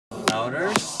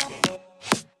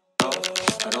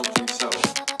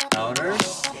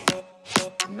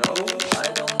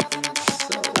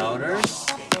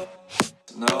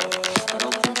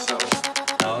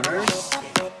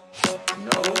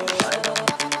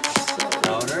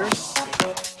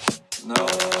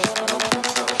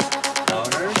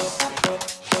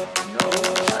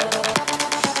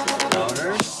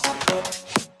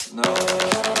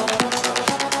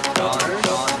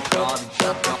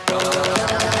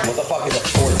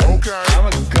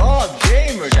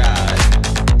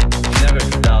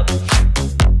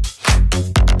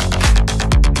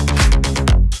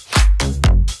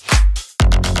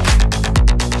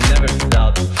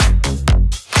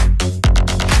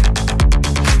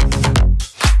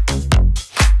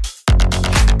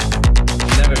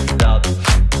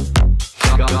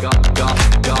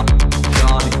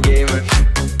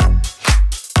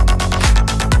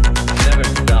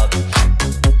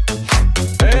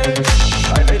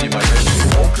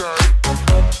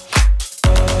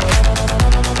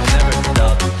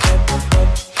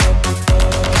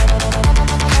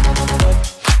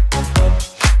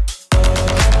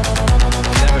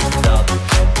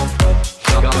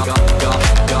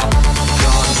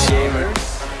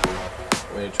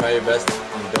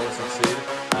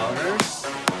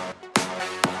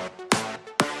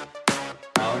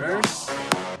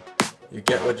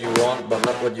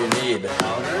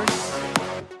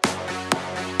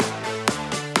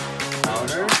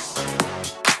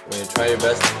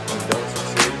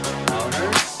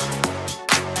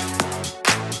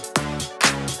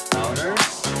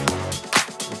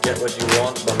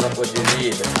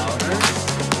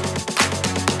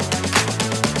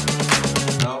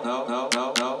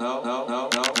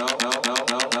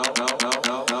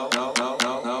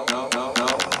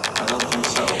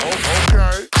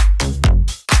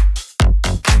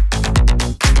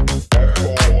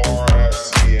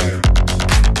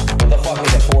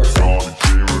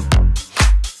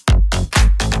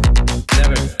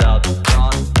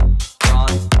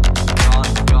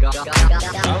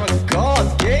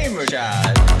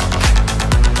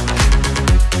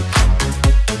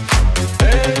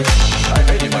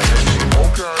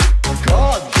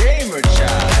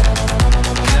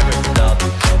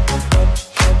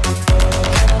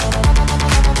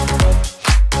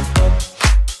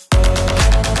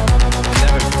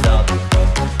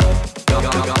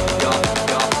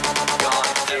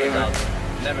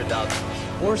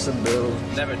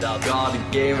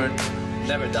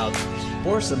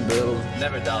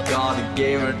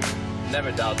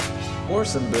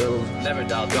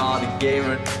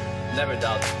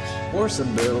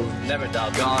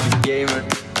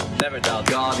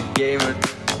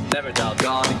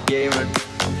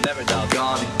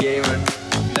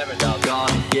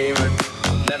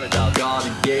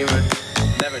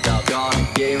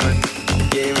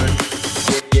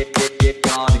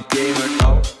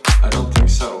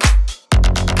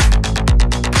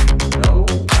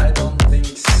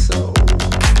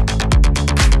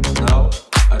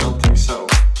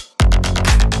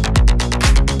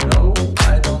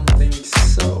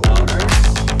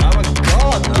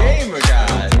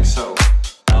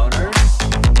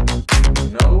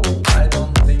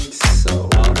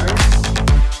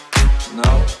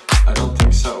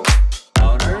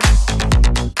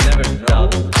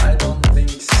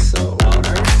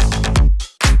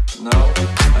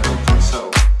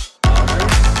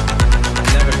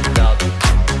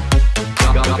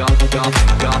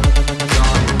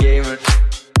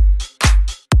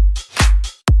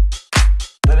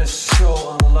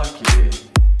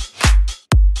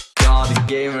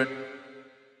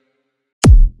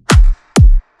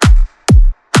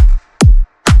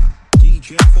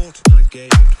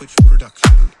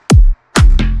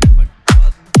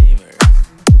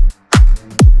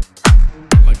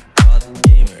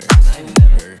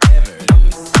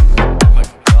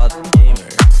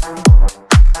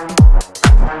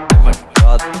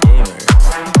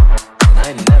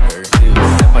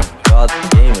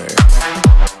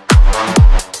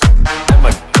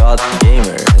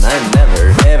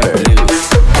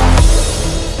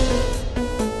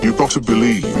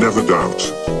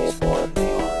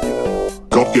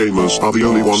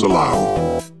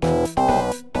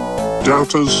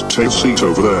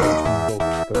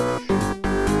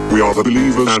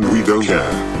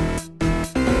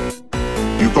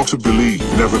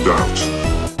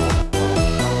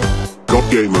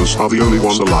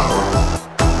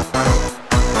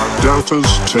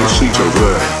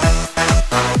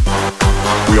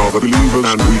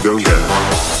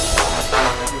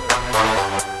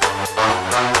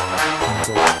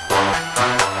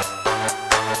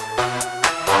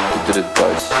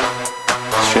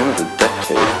Tune of the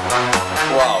decade.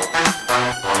 Wow.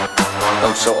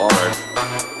 I'm so honored.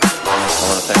 I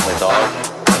want to thank my dog,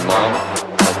 my mom,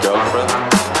 my girlfriend,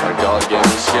 my god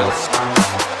gaming skills,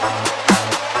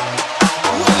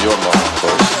 and your mom, of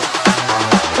course,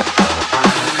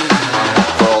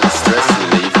 for all the stress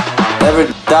relief.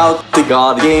 Never doubt the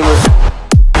god gamer.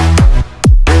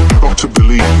 Got to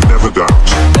believe, never doubt.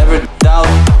 Never doubt.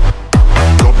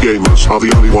 God gamers are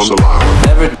the only ones allowed.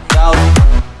 Never doubt.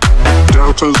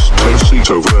 Doubters, take a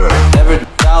seat over there. Never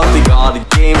doubt the god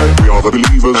gamer. We are the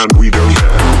believers and we don't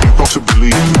care. You've got to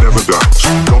believe, never doubt.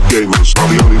 God gamers are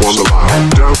the only ones allowed.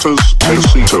 Doubters, take a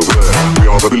seat over there. We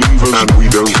are the believers and we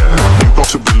don't care. You've got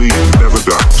to believe, never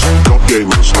doubt. God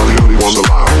gamers are the only ones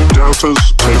allowed. Doubters,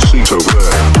 take a seat over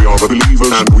there. We are the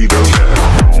believers and we don't care.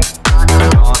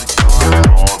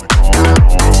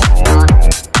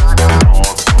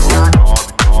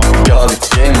 God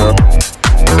gamer.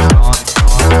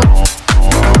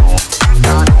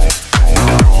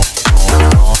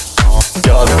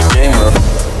 God gamer.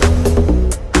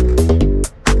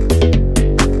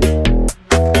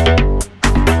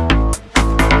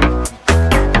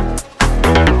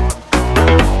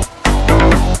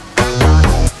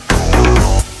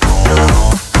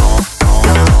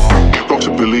 Got to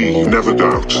believe, never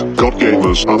doubt. God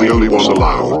gamers are the only ones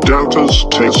allowed. Doubters,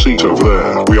 take a seat over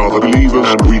there. We are the believers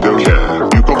and we don't care.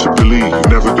 You've got to believe,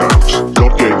 never doubt.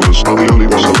 God gamers are the only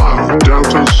ones allowed.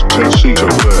 Doubters, take a seat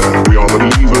over there. We are the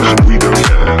believers and we don't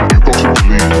care. You've got to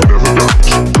believe, never doubt.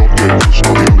 God gamers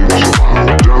are the only ones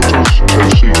allowed. Doubters, take a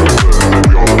seat over there. We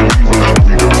are the believers and we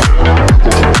don't care. You've got to believe, never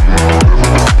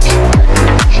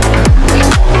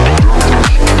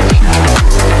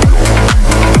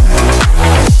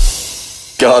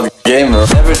doubt. God gamer.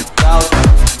 Never doubt.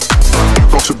 You've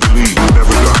got to believe,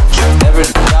 never doubt. Never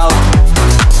doubt.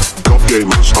 God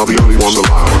gamers are the only ones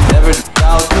allowed. Never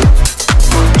doubt.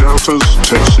 Doubters,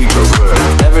 take a seat over there.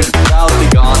 Never doubt the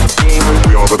god gamer.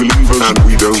 We are the believers and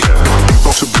we don't care. You've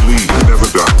got to believe, never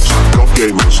doubt. God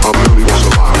gamers are the only ones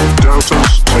allowed.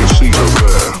 Doubters, take a seat over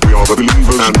there. We are the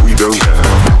believers and we don't care.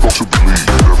 You've got to believe,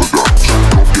 never doubt.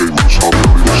 God gamers are the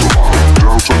only ones allowed.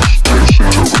 Doubters, take a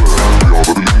seat over there. We are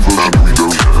the believers and we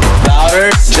don't care. Louder,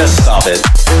 just stop it.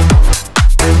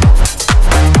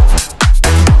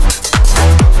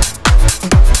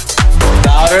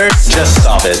 Louder, just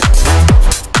stop it.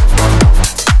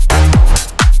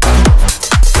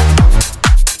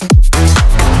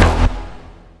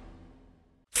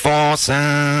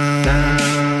 Forsen.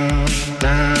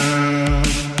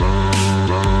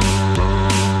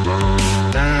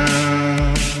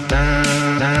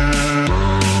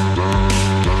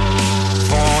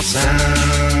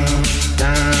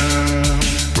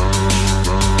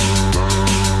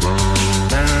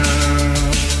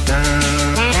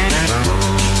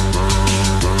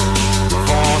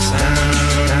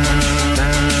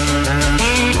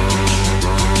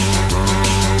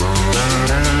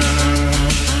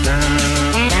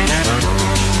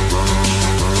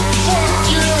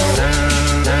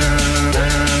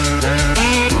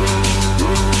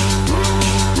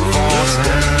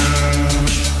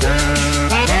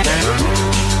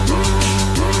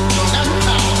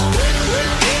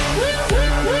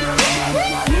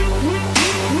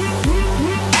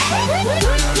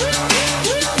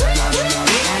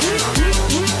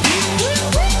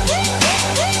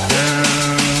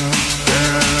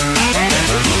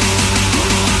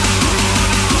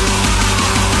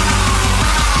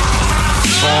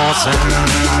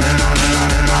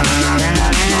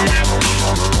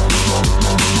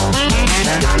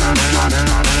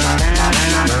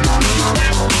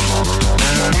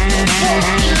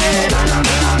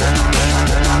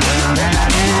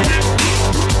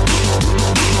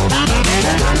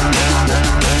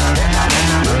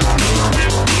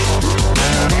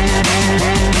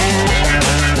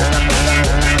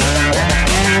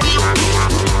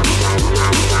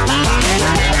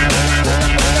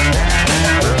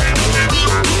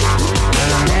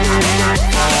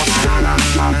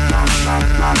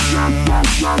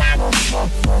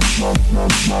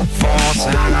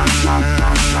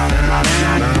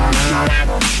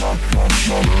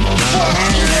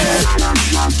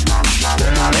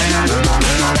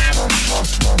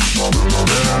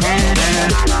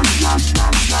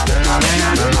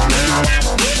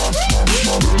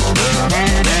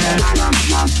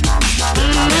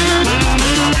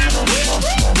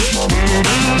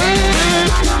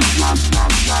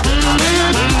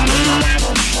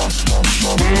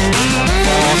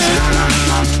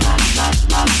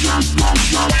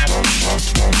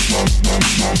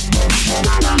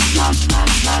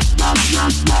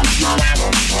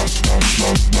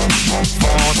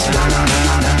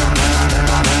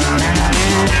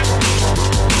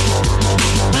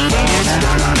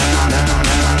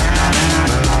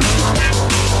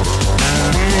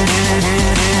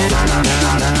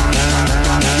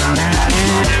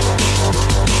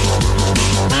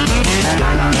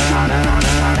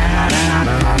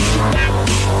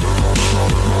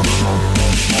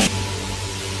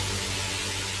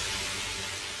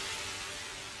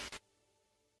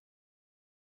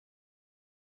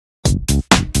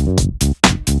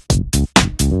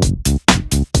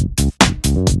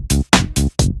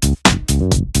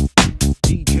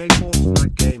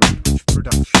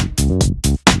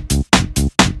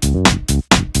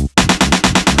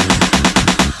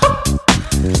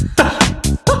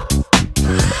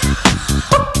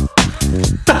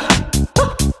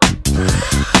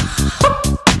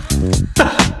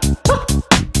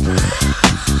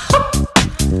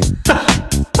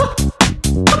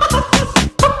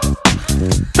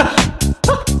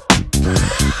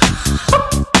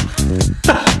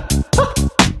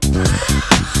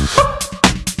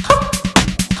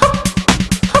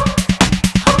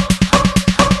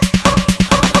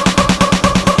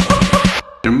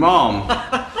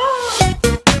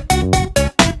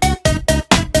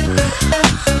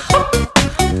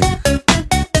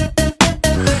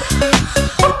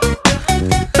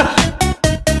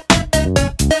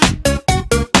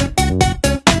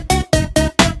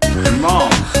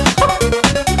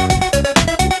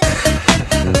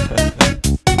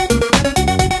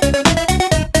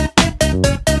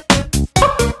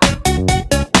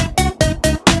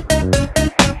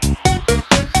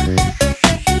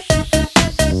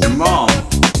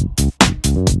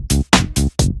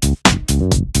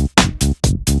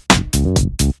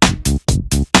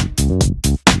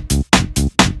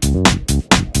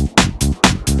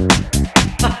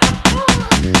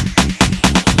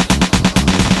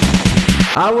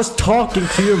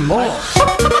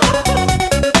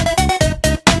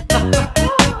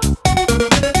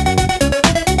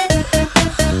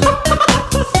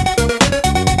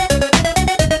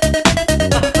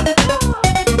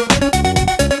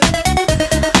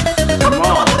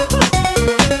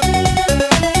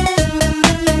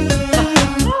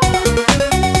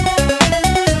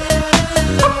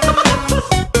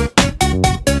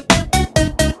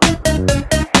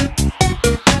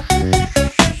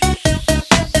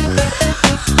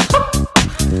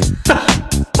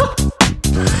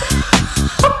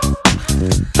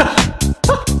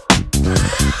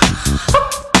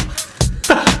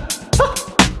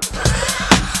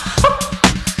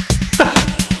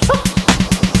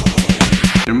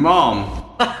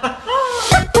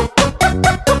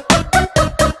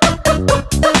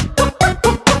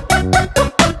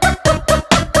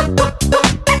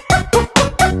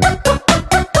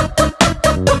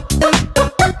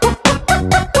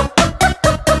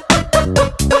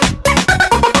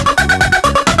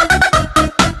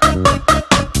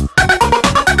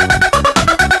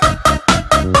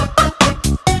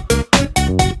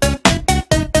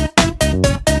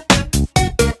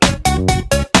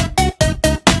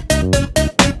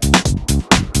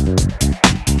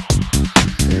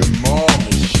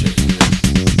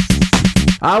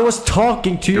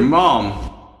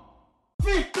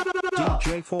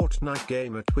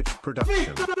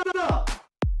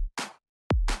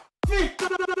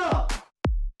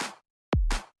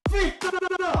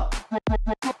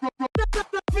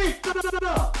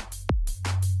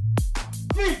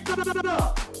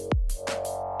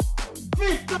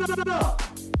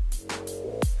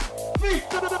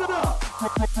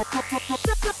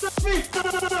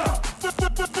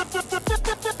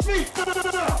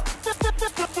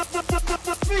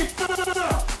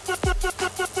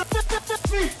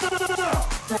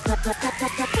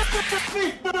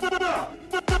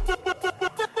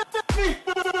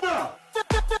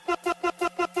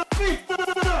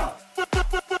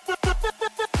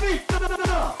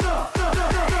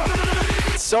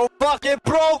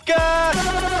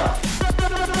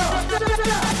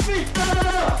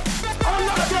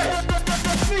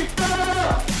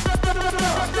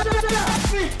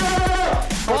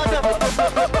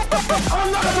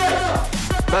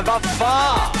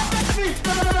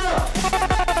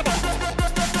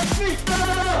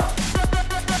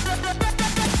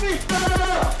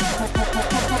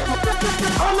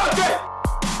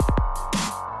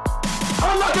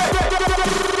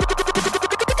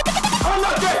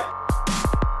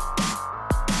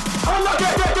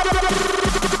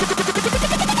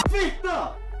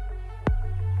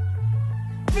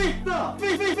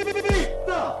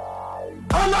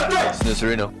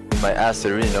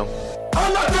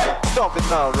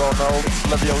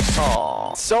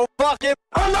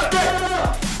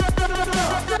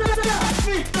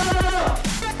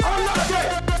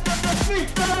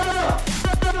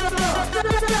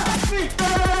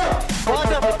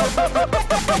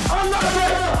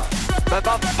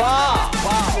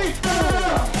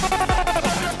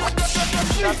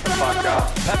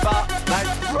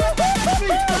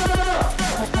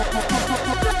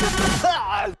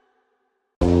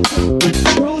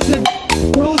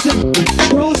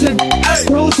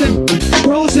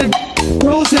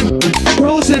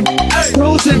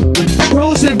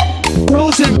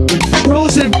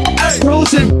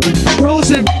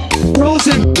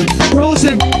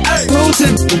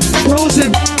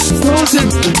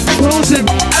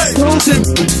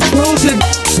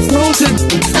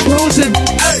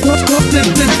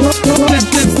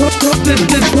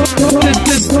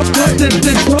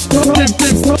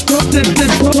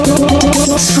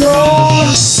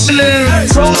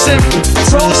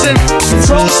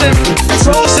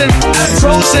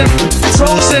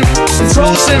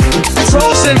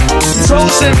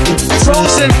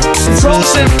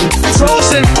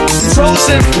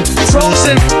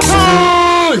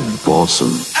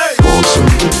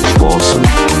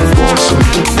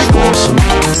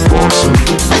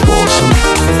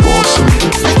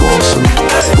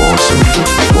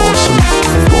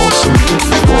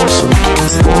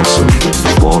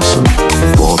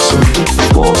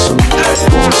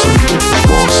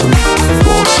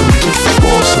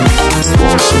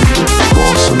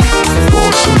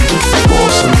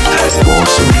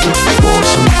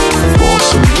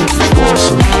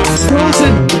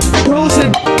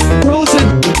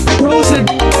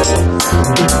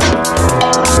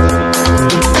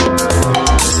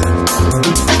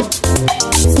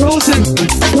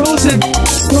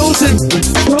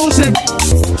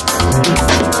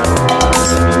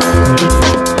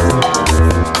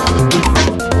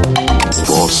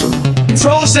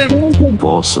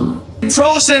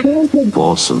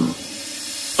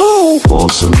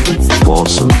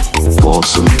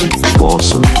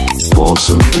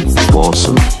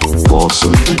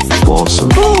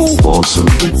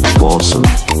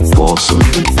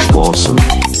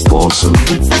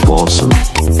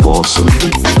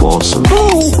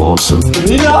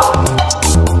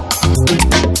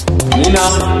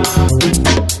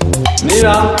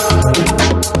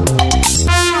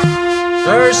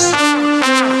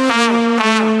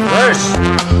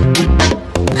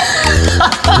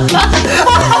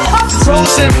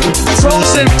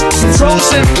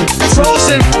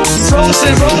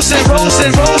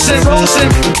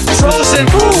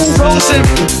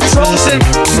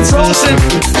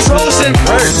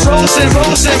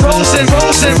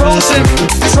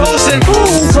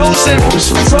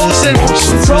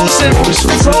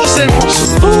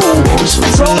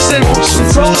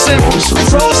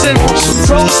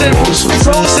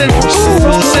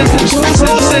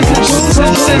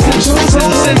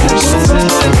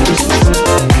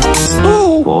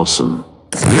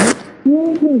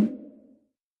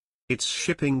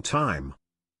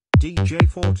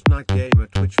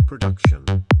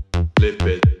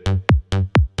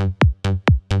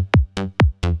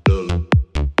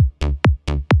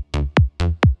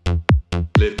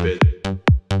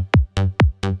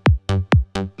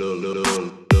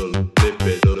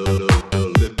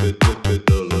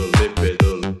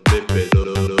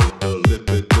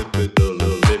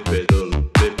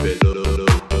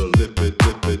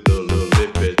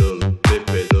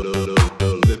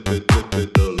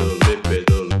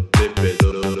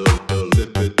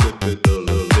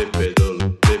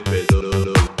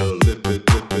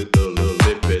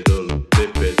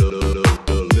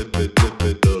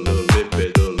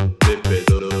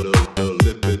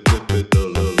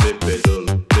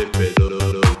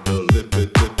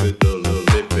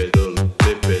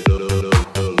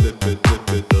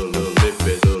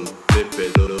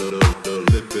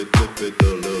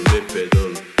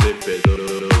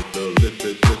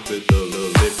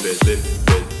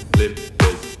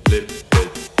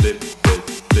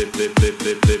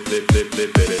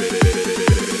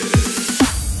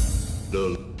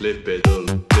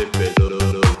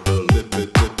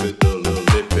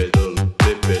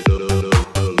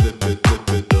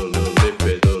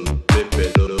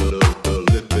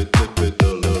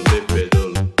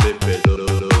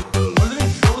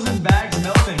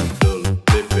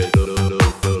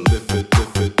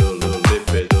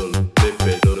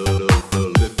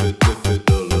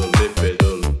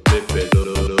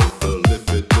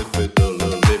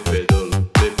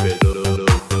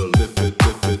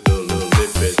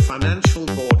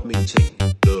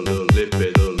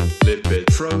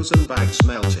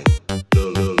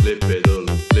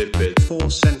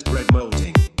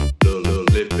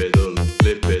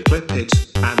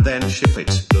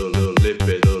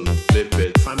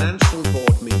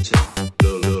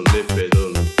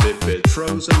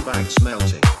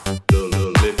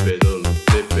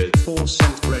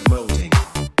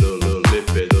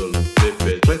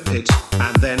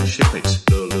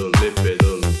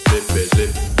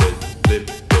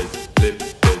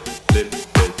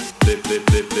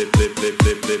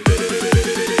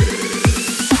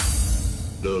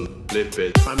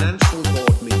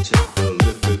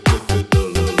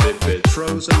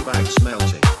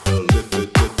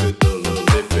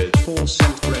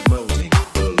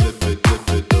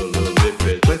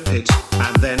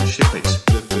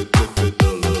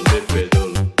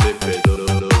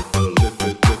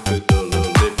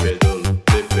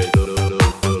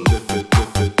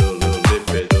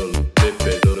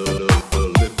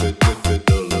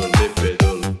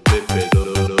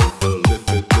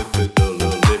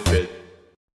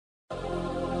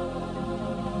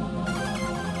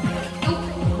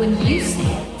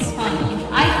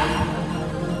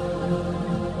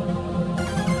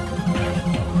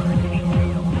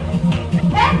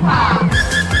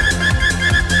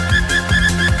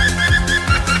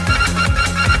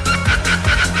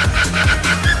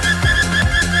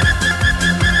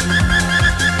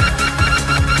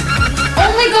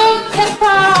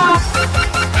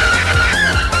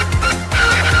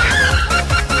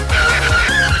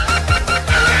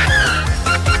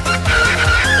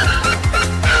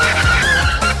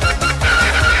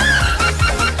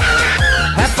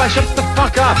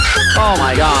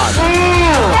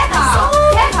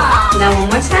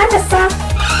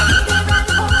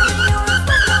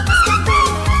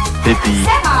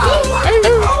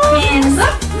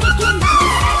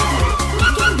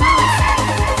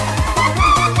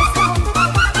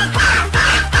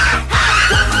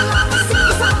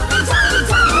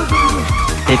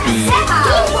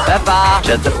 Peppa,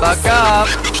 shut the fuck up.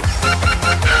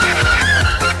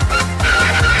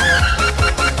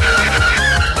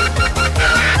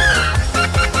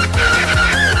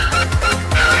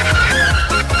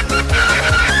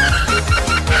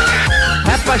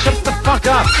 Peppa, shut the fuck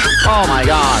up. Oh my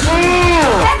god.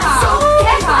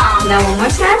 Now one more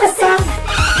time, Peppa.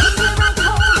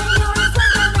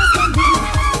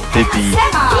 Pippi.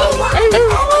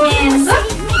 Hands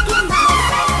up.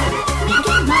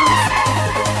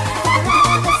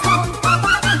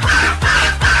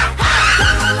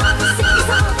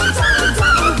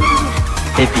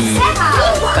 Pippi.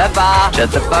 Peppa,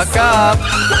 shut the fuck up.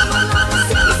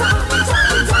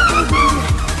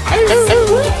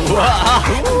 Wow.